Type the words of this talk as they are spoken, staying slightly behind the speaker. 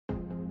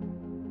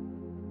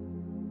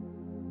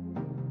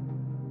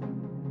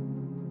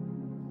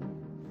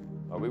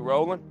we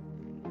rolling?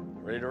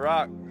 Ready to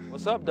rock.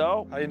 What's up,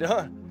 dog? How you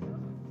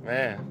doing?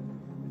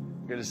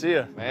 Man, good to see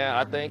you. Man,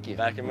 I thank you.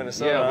 Back in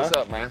Minnesota, Yeah, huh? what's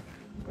up, man?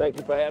 Thank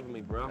you for having me,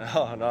 bro.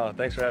 Oh, no,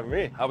 thanks for having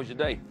me. How was your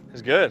day?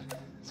 It's good.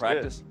 It's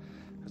Practice?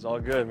 Good. It's all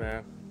good,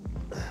 man.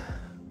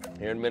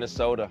 Here in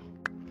Minnesota,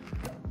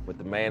 with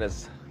the man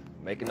that's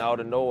making all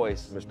the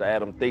noise, Mr.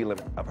 Adam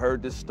Thielen. I've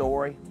heard this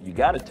story. You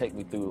got to take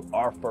me through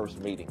our first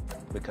meeting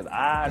because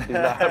I do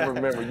not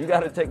remember. You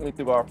got to take me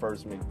through our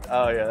first meeting.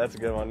 Oh, yeah, that's a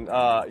good one.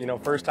 You know,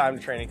 first time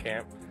to training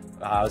camp.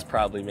 I was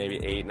probably maybe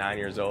 8, 9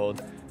 years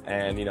old.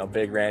 And, you know,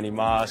 big Randy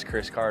Moss,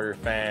 Chris Carter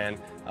fan.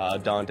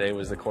 Dante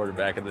was the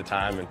quarterback at the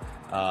time. And,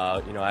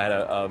 you know, I had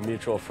a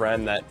mutual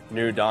friend that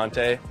knew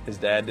Dante. His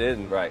dad did.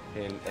 And, right.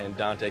 And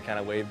Dante kind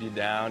of waved you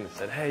down and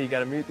said, hey, you got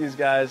to meet these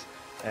guys.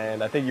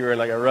 And I think you were in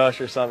like a rush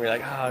or something. You're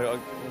like, oh,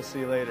 we'll see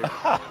you later.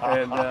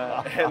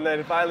 And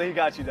then finally he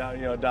got you down.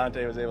 You know,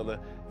 Dante was able to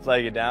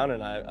flag you down,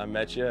 and I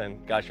met you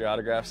and got your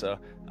autograph. So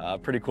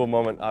pretty cool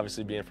moment,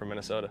 obviously, being from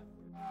Minnesota.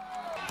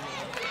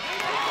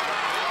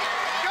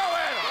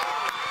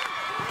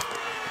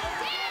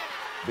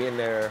 Being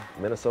there,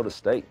 Minnesota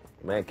State,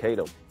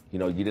 Mankato, you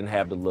know, you didn't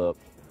have the look,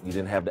 you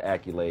didn't have the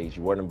accolades,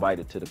 you weren't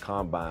invited to the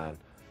combine.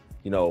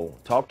 You know,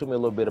 talk to me a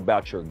little bit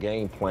about your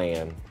game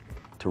plan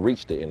to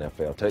reach the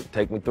NFL.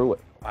 Take me through it.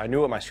 I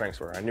knew what my strengths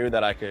were. I knew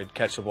that I could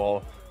catch the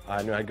ball.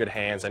 I knew I had good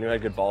hands. I knew I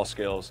had good ball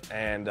skills.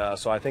 And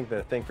so I think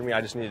the thing for me,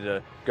 I just needed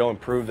to go and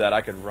prove that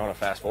I could run a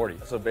fast 40.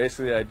 So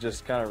basically, I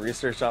just kind of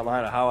researched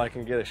online on how I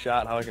can get a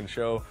shot, how I can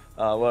show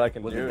what I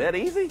can do. Was it that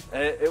easy?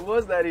 It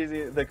was that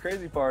easy. The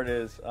crazy part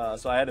is,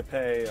 so I had to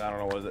pay, I don't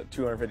know, what was it,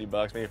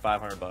 $250, maybe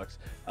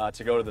 $500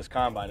 to go to this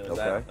combine. It was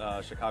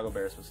at Chicago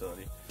Bears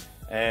facility.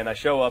 And I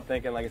show up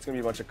thinking like it's going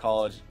to be a bunch of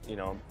college, you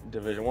know,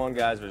 Division I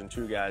guys, Division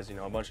II guys, you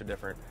know, a bunch of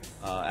different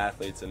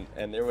athletes.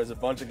 And there was a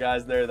bunch of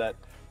guys there that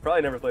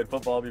probably never played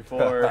football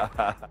before.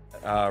 Ran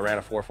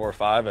a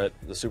 4.45 at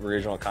the Super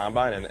Regional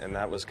Combine, and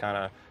that was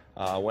kind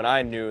of when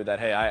I knew that,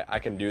 hey, I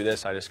can do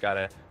this. I just got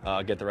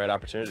to get the right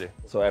opportunity.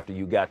 So after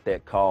you got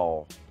that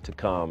call to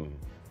come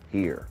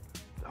here,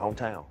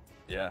 hometown.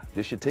 Yeah.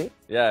 This your team?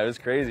 Yeah, it was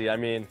crazy. I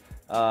mean,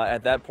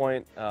 at that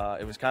point,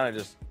 it was kind of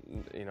just,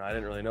 you know, I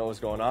didn't really know what was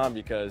going on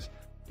because,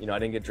 you know, I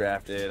didn't get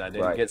drafted. I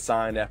didn't get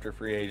signed after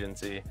free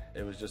agency.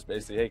 It was just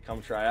basically, hey, come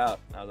try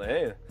out. I was like,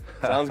 hey,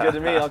 sounds good to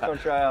me. I'll come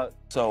try out.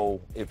 So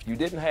if you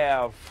didn't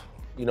have,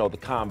 you know, the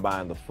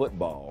combine, the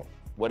football,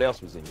 what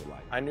else was in your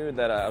life? I knew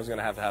that I was going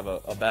to have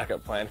a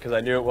backup plan because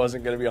I knew it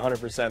wasn't going to be 100%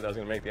 that I was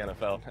going to make the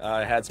NFL.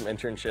 I had some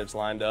internships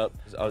lined up.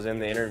 I was in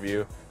the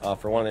interview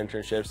for one of the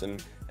internships,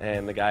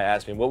 and the guy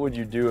asked me, what would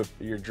you do if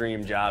your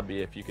dream job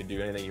be if you could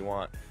do anything you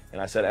want? And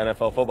I said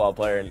NFL football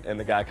player, and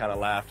the guy kind of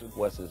laughed.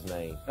 What's his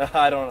name?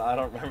 I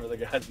don't remember the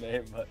guy's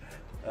name, but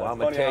well, I'm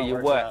gonna tell you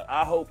what.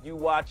 I hope you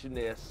watching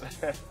this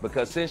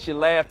because since you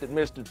laughed at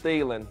Mr.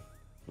 Thielen,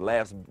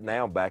 laughs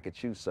now back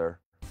at you, sir.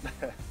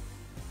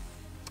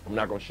 I'm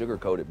not gonna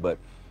sugarcoat it, but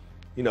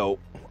you know,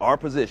 our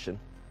position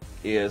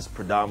is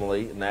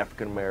predominantly an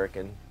African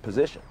American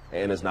position,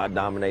 and it's not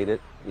dominated,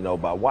 you know,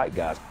 by white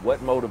guys.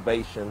 What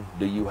motivation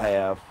do you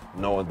have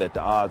knowing that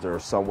the odds are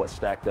somewhat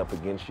stacked up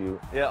against you?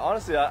 Yeah,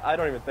 honestly, I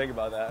don't even think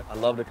about that. I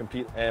love to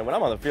compete, and when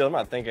I'm on the field, I'm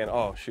not thinking,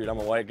 oh, shoot, I'm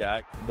a white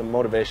guy. The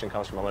motivation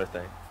comes from other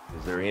things.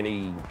 Is there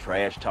any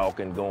trash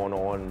talking going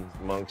on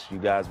amongst you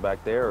guys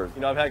back there? Or?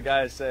 You know, I've had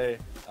guys say,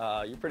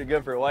 you're pretty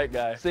good for a white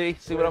guy. See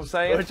what I'm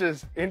saying? Which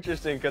is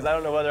interesting, because I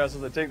don't know whether I'm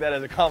supposed to take that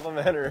as a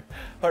compliment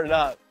or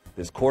not.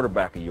 This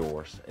quarterback of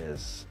yours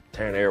is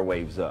tearing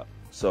airwaves up.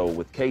 So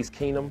with Case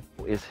Keenum,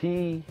 is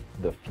he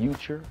the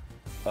future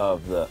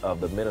of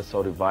the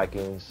Minnesota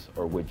Vikings,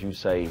 or would you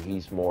say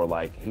he's more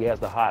like he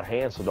has the hot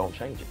hand, so don't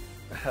change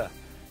it?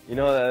 You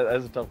know,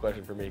 that's a tough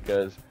question for me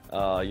because,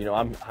 you know,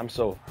 I'm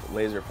so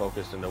laser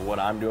focused into what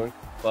I'm doing,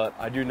 but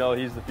I do know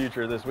he's the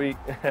future this week,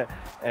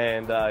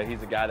 and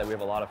he's a guy that we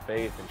have a lot of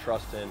faith and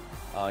trust in.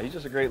 He's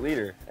just a great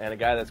leader and a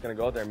guy that's going to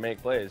go out there and make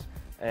plays.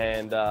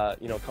 And,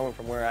 you know, coming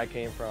from where I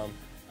came from,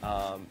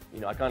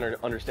 you know, I kind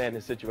of understand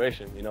his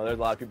situation. You know, there's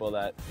a lot of people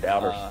that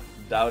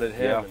doubted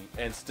him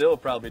and still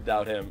probably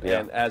doubt him,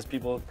 and as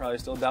people probably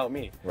still doubt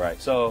me.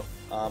 Right. So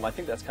I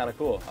think that's kind of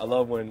cool. I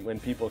love when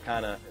people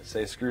kind of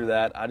say, screw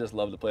that. I just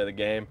love to play the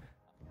game.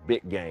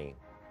 Big game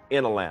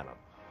in Atlanta.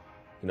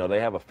 You know, they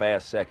have a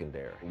fast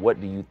secondary.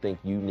 What do you think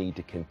you need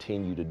to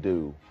continue to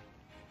do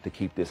to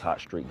keep this hot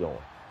streak going?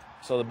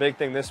 So the big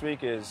thing this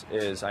week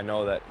is I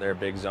know that they're a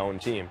big zone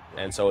team,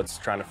 and so it's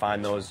trying to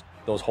find those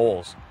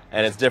holes.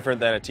 And it's different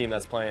than a team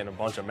that's playing a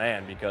bunch of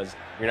man because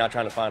you're not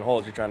trying to find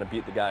holes, you're trying to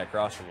beat the guy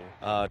across from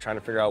you. Trying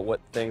to figure out what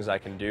things I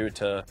can do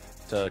to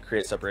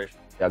create separation.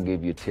 I'll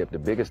give you a tip. The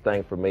biggest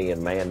thing for me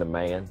in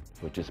man-to-man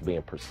was just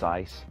being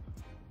precise,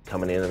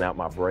 coming in and out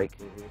my break.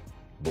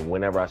 But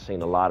whenever I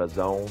seen a lot of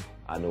zone,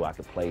 I knew I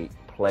could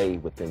play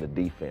within the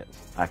defense.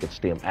 I could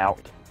stem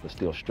out, but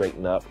still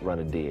straighten up, run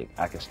a dig.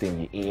 I can stem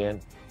you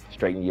in,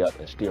 straighten you up,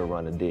 and still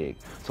run a dig.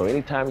 So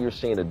anytime you're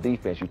seeing a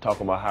defense, you're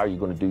talking about how you're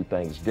going to do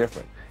things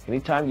different.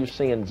 Anytime you're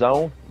seeing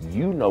zone,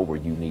 you know where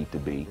you need to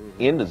be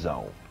in the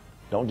zone.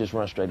 Don't just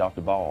run straight off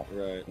the ball.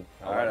 Right.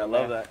 All right, I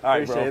love that. All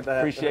right, Appreciate bro. that.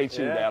 Appreciate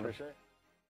you, yeah, Adam. for sure.